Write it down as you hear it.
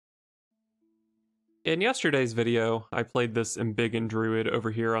In yesterday's video, I played this Embiggen Druid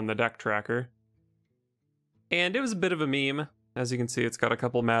over here on the deck tracker. And it was a bit of a meme. As you can see, it's got a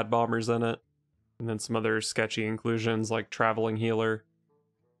couple Mad Bombers in it, and then some other sketchy inclusions like Traveling Healer.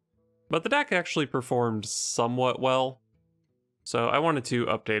 But the deck actually performed somewhat well, so I wanted to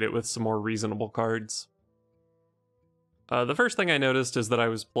update it with some more reasonable cards. The first thing I noticed is that I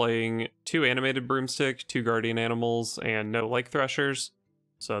was playing 2 Animated Broomstick, 2 Guardian Animals, and no Lake Threshers.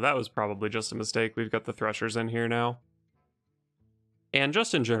 So that was probably just a mistake. We've got the Threshers in here now. And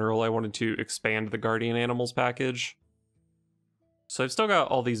just in general, I wanted to expand the Guardian Animals package. So I've still got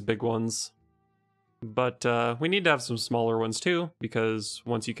all these big ones, but we need to have some smaller ones too, because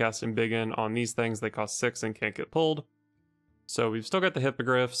once you cast Embiggen on these things, they cost 6 and can't get pulled. So we've still got the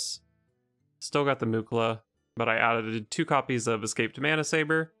Hippogriffs, still got the Mukla, but I added 2 copies of Escaped Mana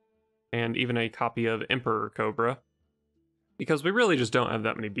Saber, and even a copy of Emperor Cobra, because we really just don't have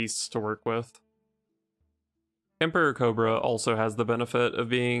that many beasts to work with. Emperor Cobra also has the benefit of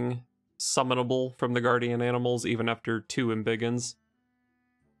being summonable from the Guardian Animals even after 2 Embiggens,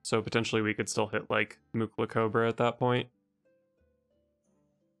 so potentially we could still hit like Mukla Cobra at that point.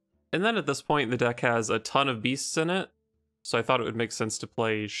 And then at this point the deck has a ton of beasts in it, so I thought it would make sense to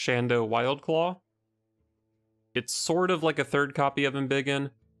play Shan'do Wildclaw. It's sort of like a third copy of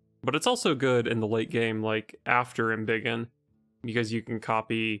Embiggen, but it's also good in the late game, like after Embiggen, because you can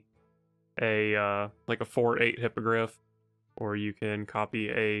copy a like a 4/8 Hippogriff, or you can copy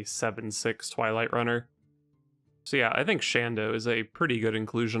a 7/6 Twilight Runner. So yeah, I think Shan'do is a pretty good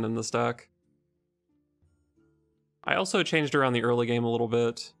inclusion in this deck. I also changed around the early game a little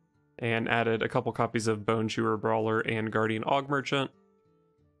bit, and added a couple copies of Bone Chewer Brawler and Guardian Og Merchant.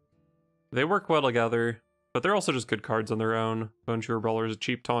 They work well together, but they're also just good cards on their own. Bone Chewer Brawler is a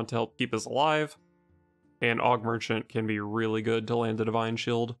cheap taunt to help keep us alive, and Og Merchant can be really good to land a Divine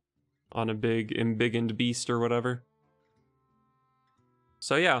Shield on a big Embiggened beast or whatever.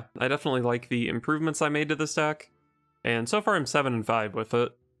 So yeah, I definitely like the improvements I made to this deck, and so far I'm 7-5 with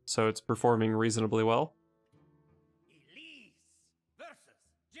it, so it's performing reasonably well. Elise versus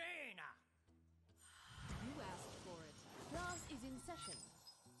Jaina. You asked for it. Class is in session.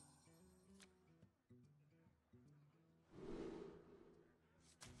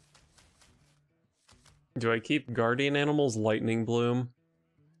 Do I keep Guardian Animals Lightning Bloom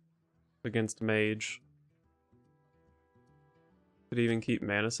against Mage? Could even keep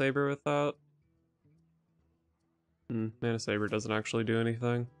Mana Saber with that? Mana Saber doesn't actually do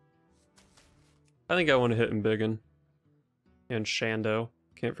anything. I think I want to hit Embiggen. And Shan'do.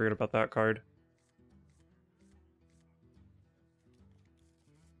 Can't forget about that card.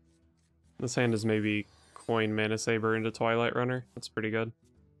 This hand is maybe coin Mana Saber into Twilight Runner. That's pretty good.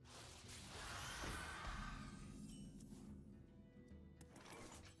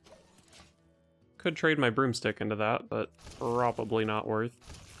 Could trade my Broomstick into that, but probably not worth.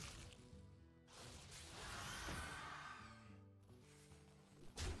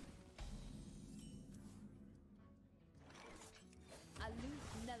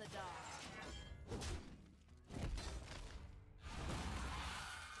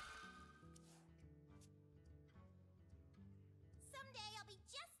 Someday I'll be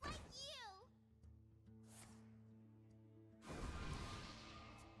just like you.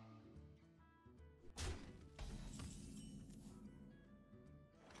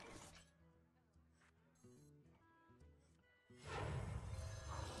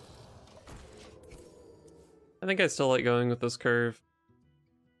 I think I still like going with this curve.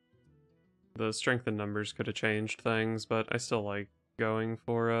 The strength in numbers could have changed things, but I still like going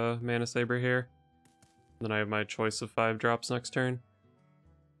for a Mana Saber here. Then I have my choice of 5 drops next turn.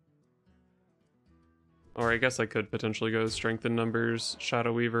 Or I guess I could potentially go strength in numbers,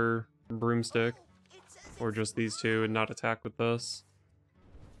 Shadow Weaver, Broomstick, or just these 2 and not attack with this.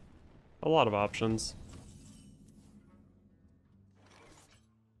 A lot of options.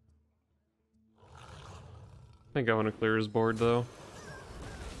 I think I want to clear his board though.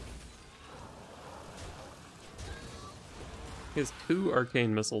 He has 2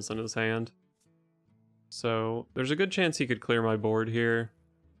 Arcane Missiles in his hand. So there's a good chance he could clear my board here,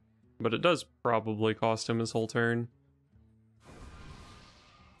 but it does probably cost him his whole turn.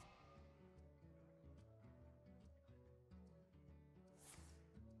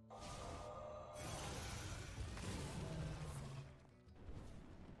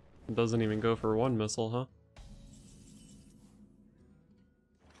 It doesn't even go for 1 missile, huh?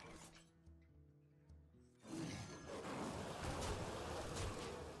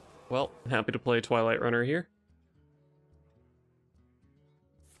 Well, happy to play Twilight Runner here.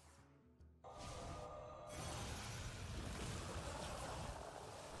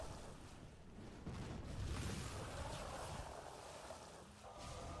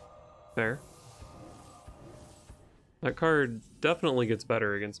 Fair. That card definitely gets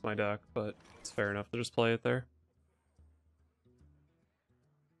better against my deck, but it's fair enough to just play it there.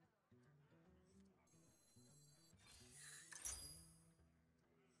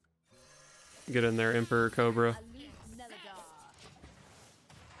 Get in there, Emperor Cobra.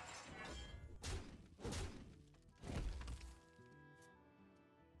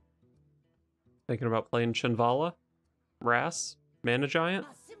 Thinking about playing Chinvala, Ras, Mana Giant,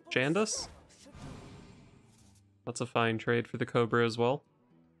 Shan'do. That's a fine trade for the Cobra as well.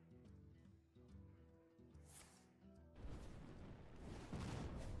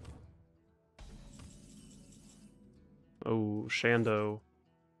 Oh, Shan'do.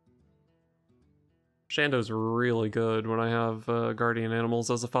 Shan'do's really good when I have Guardian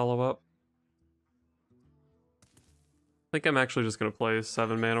Animals as a follow-up. I think I'm actually just going to play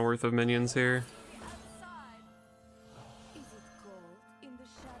 7 mana worth of minions here. Is it cold in the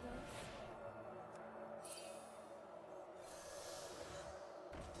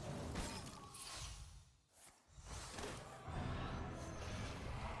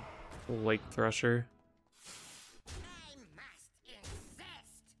shadows? Lake Thresher. I must insist.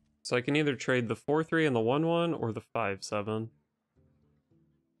 So I can either trade the 4/3 and the 1/1 or the 5/7.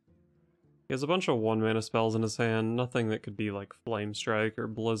 He has a bunch of 1 mana spells in his hand, nothing that could be like Flame Strike or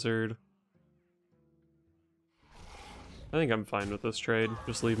Blizzard. I think I'm fine with this trade,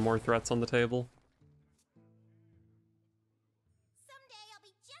 just leave more threats on the table. Someday I'll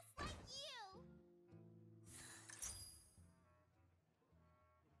be just like you.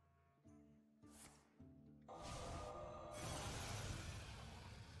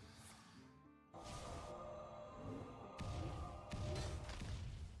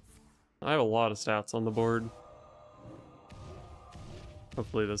 I have a lot of stats on the board.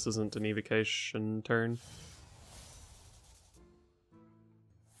 Hopefully this isn't an evocation turn.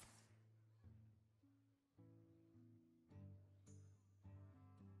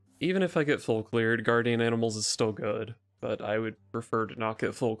 Even if I get full cleared, Guardian Animals is still good, but I would prefer to not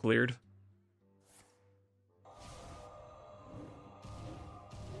get full cleared.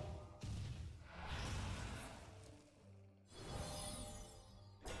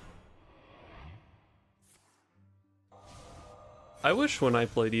 I wish when I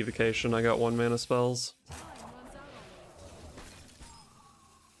played Evocation I got 1 mana spells. I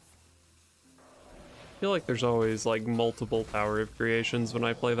feel like there's always like multiple Power of Creations when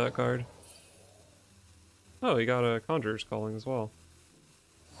I play that card. Oh, he got a Conjurer's Calling as well.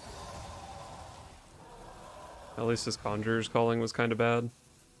 At least his Conjurer's Calling was kind of bad.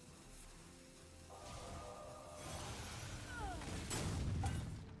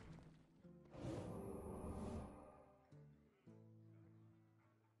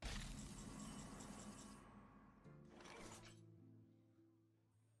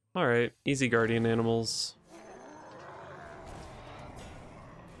 Alright, easy Guardian Animals.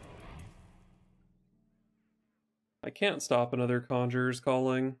 I can't stop another Conjurer's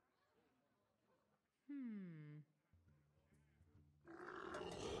Calling.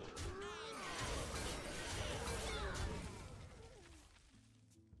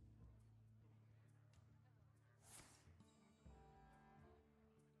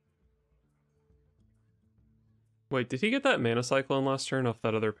 Wait, did he get that Mana Cyclone last turn off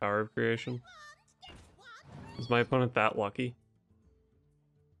that other Power of Creation? Is my opponent that lucky?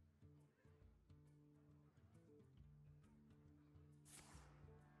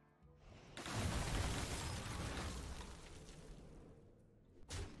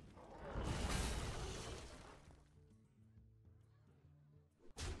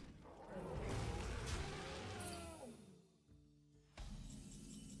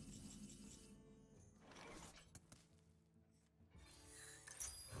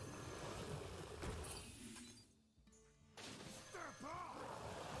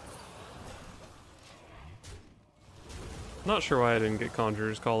 Not sure why I didn't get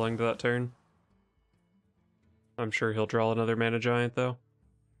Conjurer's Calling to that turn. I'm sure he'll draw another Mana Giant though.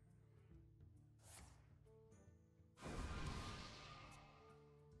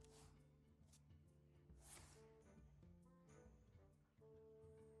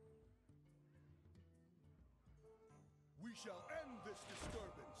 We shall end this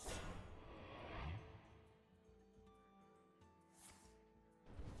disturbance.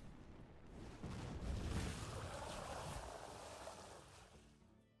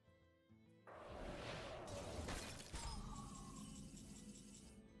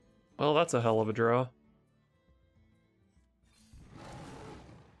 Well, that's a hell of a draw.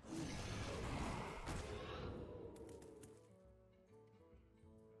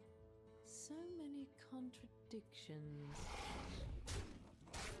 So many contradictions.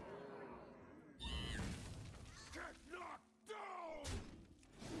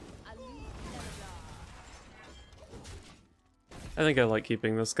 I think I like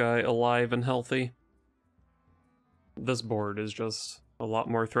keeping this guy alive and healthy. This board is just a lot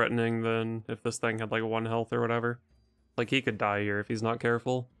more threatening than if this thing had like 1 health or whatever. Like, he could die here if he's not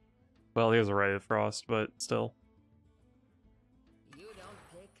careful. Well, he has a Ray of Frost, but still. You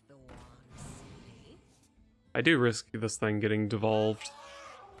don't pick the ones. I do risk this thing getting devolved.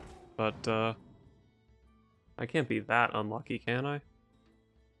 But, I can't be that unlucky, can I?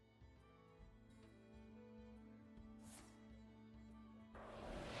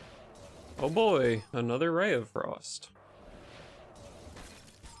 Oh boy, another Ray of Frost.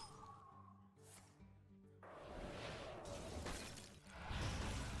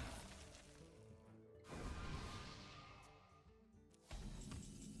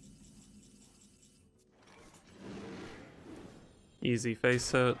 Easy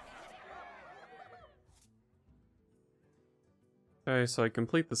face hit. Okay, so I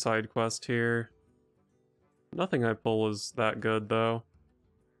complete the side quest here. Nothing I pull is that good, though.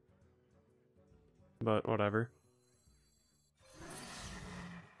 But whatever.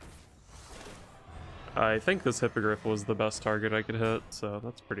 I think this Hippogriff was the best target I could hit, so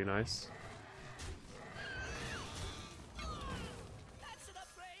that's pretty nice. That's an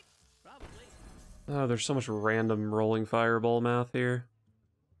upgrade. Probably. Oh, there's so much random rolling fireball math here.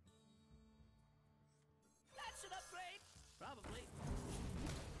 That's an upgrade. Probably.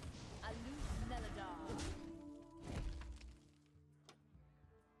 A loose Melodar.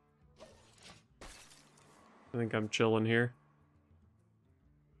 I think I'm chilling here.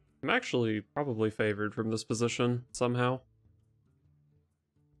 I'm actually probably favored from this position, somehow.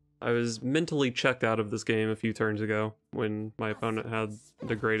 I was mentally checked out of this game a few turns ago, when my opponent had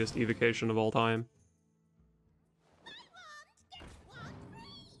the greatest evocation of all time.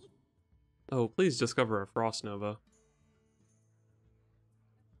 Oh, please discover a Frost Nova.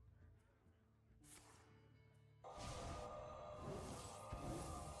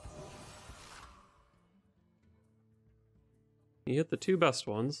 You hit the 2 best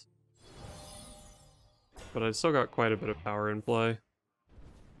ones. But I've still got quite a bit of power in play.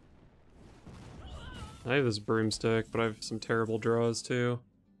 I have this broomstick, but I have some terrible draws too.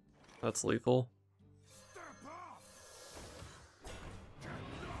 That's lethal.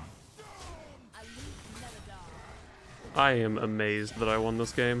 A loose Melodar. I am amazed that I won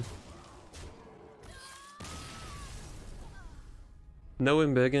this game. No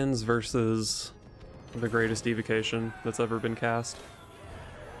Embiggens versus the greatest evocation that's ever been cast.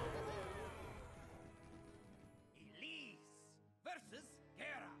 Elise versus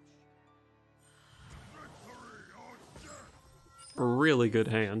Garage. Really good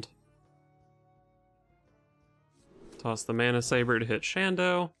hand. Toss the Mana Saber to hit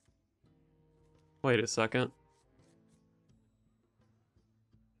Shan'do. Wait a second.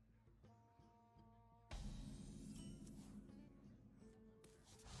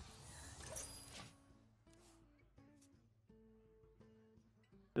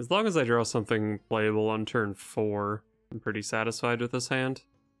 As long as I draw something playable on turn 4, I'm pretty satisfied with this hand.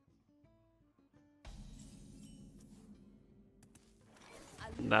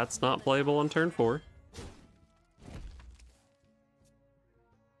 That's not playable on turn 4.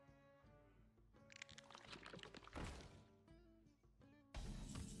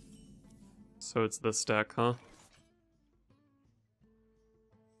 So it's this deck, huh?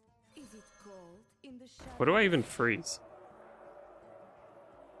 Is it cold in the shadow? What do I even freeze?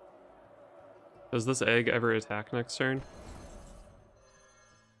 Does this egg ever attack next turn?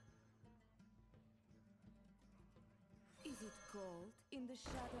 Is it cold in the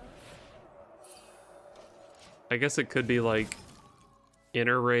shadows? I guess it could be like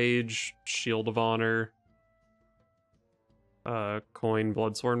Enrage, Shield of Honor, Coin,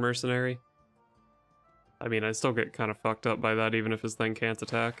 Bloodsworn Mercenary. I mean, I still get kind of fucked up by that even if his thing can't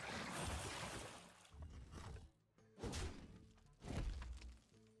attack.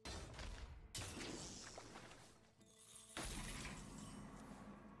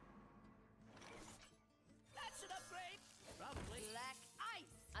 That's an upgrade. Probably. Black ice.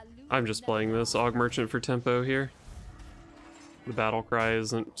 A loose I'm just playing this Melodar. Og Merchant for tempo here. The battle cry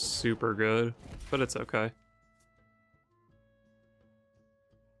isn't super good, but it's okay.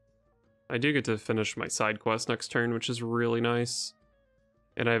 I do get to finish my side quest next turn, which is really nice.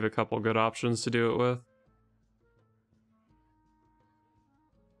 And I have a couple good options to do it with.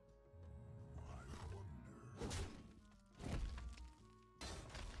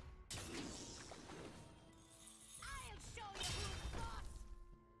 I'll show you who's boss.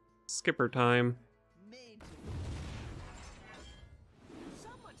 Skipper time. Mage.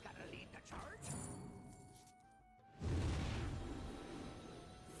 Someone's gotta lead the charge.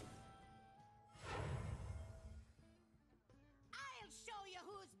 show you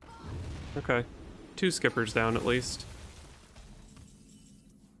who's boss. Okay. 2 skippers down at least.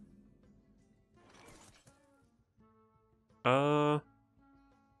 I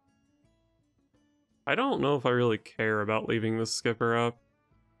don't know if I really care about leaving this skipper up.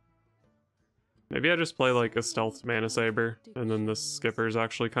 Maybe I just play like a stealth mana saber, and then this skipper is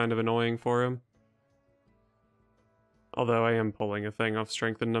actually kind of annoying for him. Although I am pulling a thing off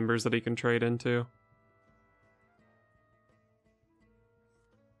strength and numbers that he can trade into.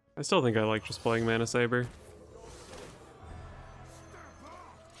 I still think I like just playing mana saber.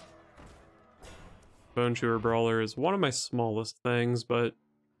 Bone Chewer Brawler is one of my smallest things, but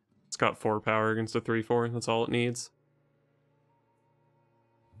it's got 4 power against a 3/4, that's all it needs.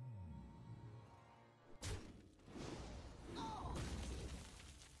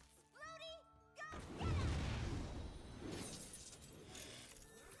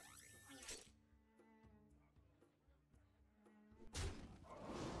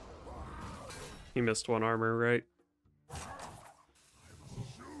 He missed 1 armor, right?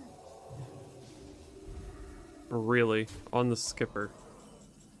 Really? On the skipper?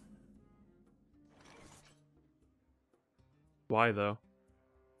 Why, though?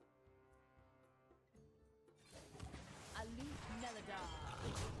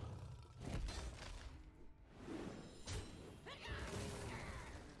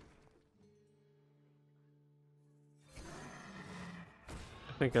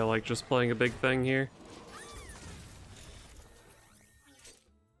 I think I like just playing a big thing here.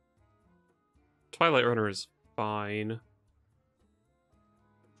 Twilight Runner is fine.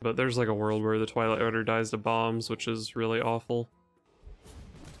 But there's like a world where the Twilight Runner dies to bombs, which is really awful.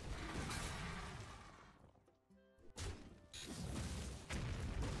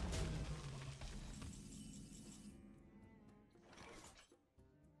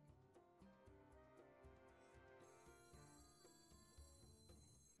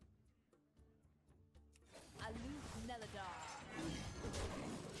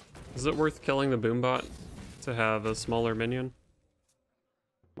 Is it worth killing the Boombot to have a smaller minion?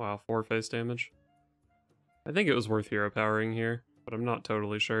 Wow, 4 face damage. I think it was worth hero powering here, but I'm not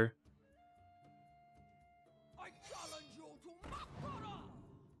totally sure. I challenge you to Makara!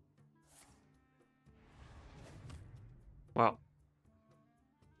 Wow.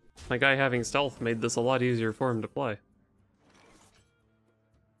 My guy having stealth made this a lot easier for him to play.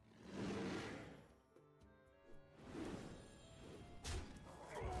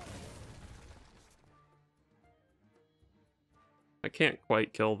 I can't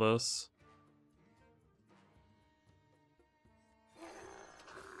quite kill this.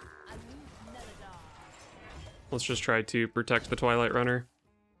 Let's just try to protect the Twilight Runner.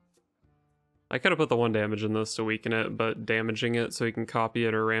 I could have put the 1 damage in this to weaken it, but damaging it so he can copy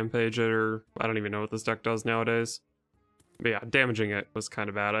it or rampage it, or I don't even know what this deck does nowadays. But yeah, damaging it was kind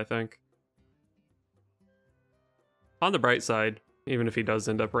of bad, I think. On the bright side, even if he does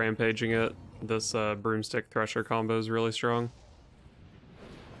end up rampaging it, this Broomstick Thresher combo is really strong.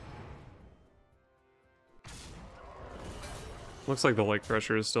 Looks like the Lake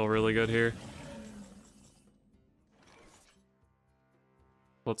Thresher is still really good here.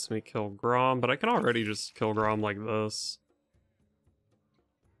 Lets me kill Grom, but I can already just kill Grom like this.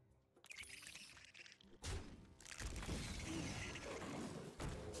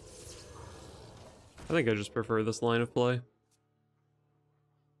 I think I just prefer this line of play.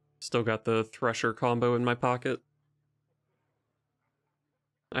 Still got the Thresher combo in my pocket.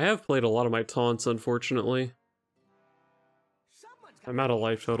 I have played a lot of my taunts, unfortunately. I'm at a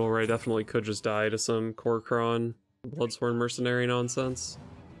life total where I definitely could just die to some Korkron Bloodsworn Mercenary nonsense.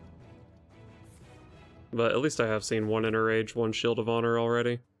 But at least I have seen 1 Enrage, 1 Shield of Honor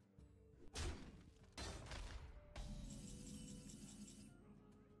already.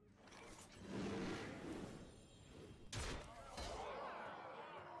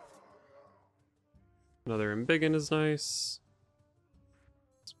 Another Embiggen is nice.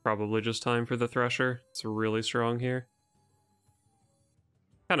 It's probably just time for the Thresher. It's really strong here.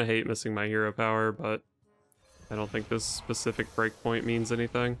 Kinda hate missing my hero power, but I don't think this specific breakpoint means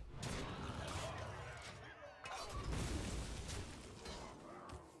anything.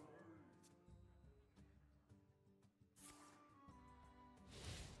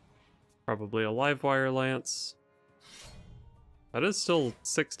 Probably a Livewire Lance. That is still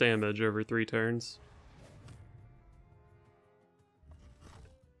 6 damage over 3 turns.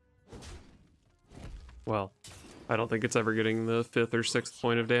 Well, I don't think it's ever getting the 5th or 6th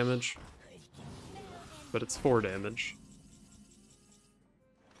point of damage. But it's 4 damage.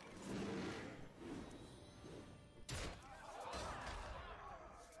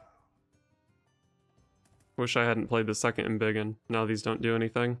 Wish I hadn't played the second Embiggen. Now these don't do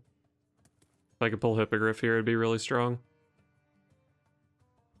anything. If I could pull Hippogriff here, it'd be really strong.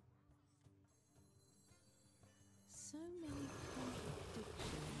 So many contradictions.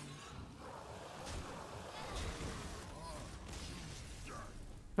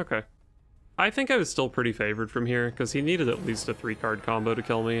 Okay. I think I was still pretty favored from here, because he needed at least a 3-card combo to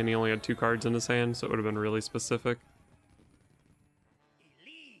kill me, and he only had 2 cards in his hand, so it would have been really specific.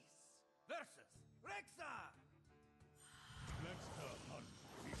 Elise versus Rexa. Let the hunt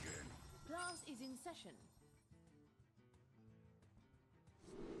begin. Class is in session.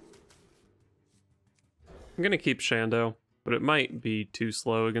 I'm gonna keep Shan'do, but it might be too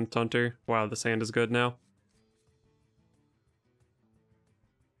slow against Hunter. Wow, this hand is good now.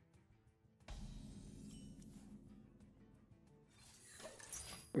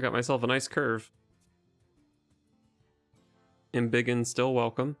 I got myself a nice curve. Embiggen still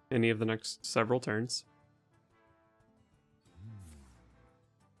welcome any of the next several turns.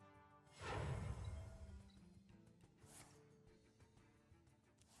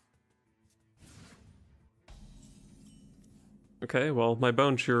 Okay, well, my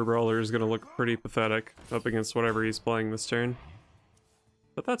Bone Shearer Brawler is going to look pretty pathetic up against whatever he's playing this turn.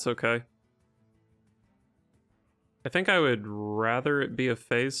 But that's okay. I think I would rather it be a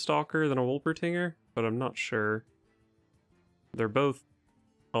Phase Stalker than a Wolpertinger, but I'm not sure. They're both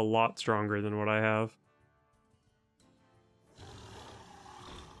a lot stronger than what I have.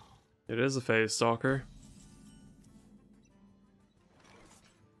 It is a Phase Stalker.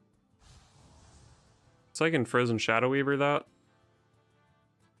 So I can Frozen Shadow Weaver that.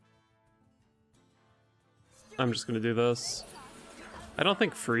 I'm just gonna do this. I don't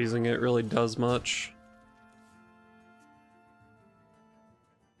think freezing it really does much.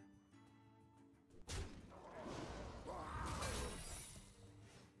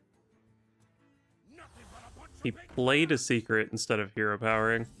 He played a secret instead of hero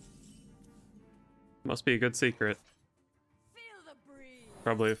powering. Must be a good secret. Feel the breeze.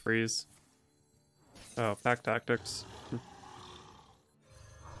 Probably a freeze. Oh, pack tactics.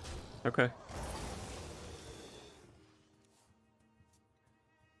 Okay.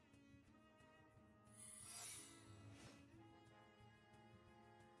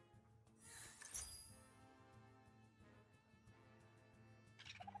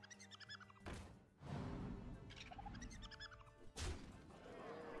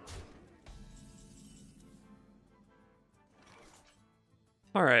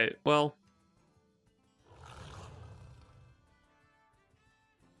 All right, well.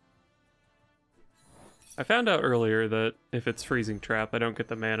 I found out earlier that if it's Freezing Trap, I don't get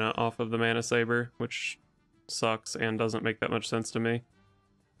the mana off of the Mana Saber, which sucks and doesn't make that much sense to me.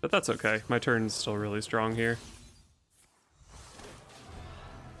 But that's okay, my turn's still really strong here.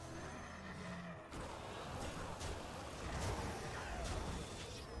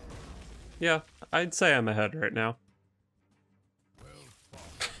 Yeah, I'd say I'm ahead right now.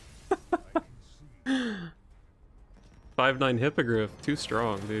 5/9 Hippogriff, too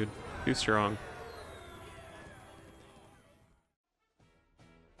strong, dude. Too strong.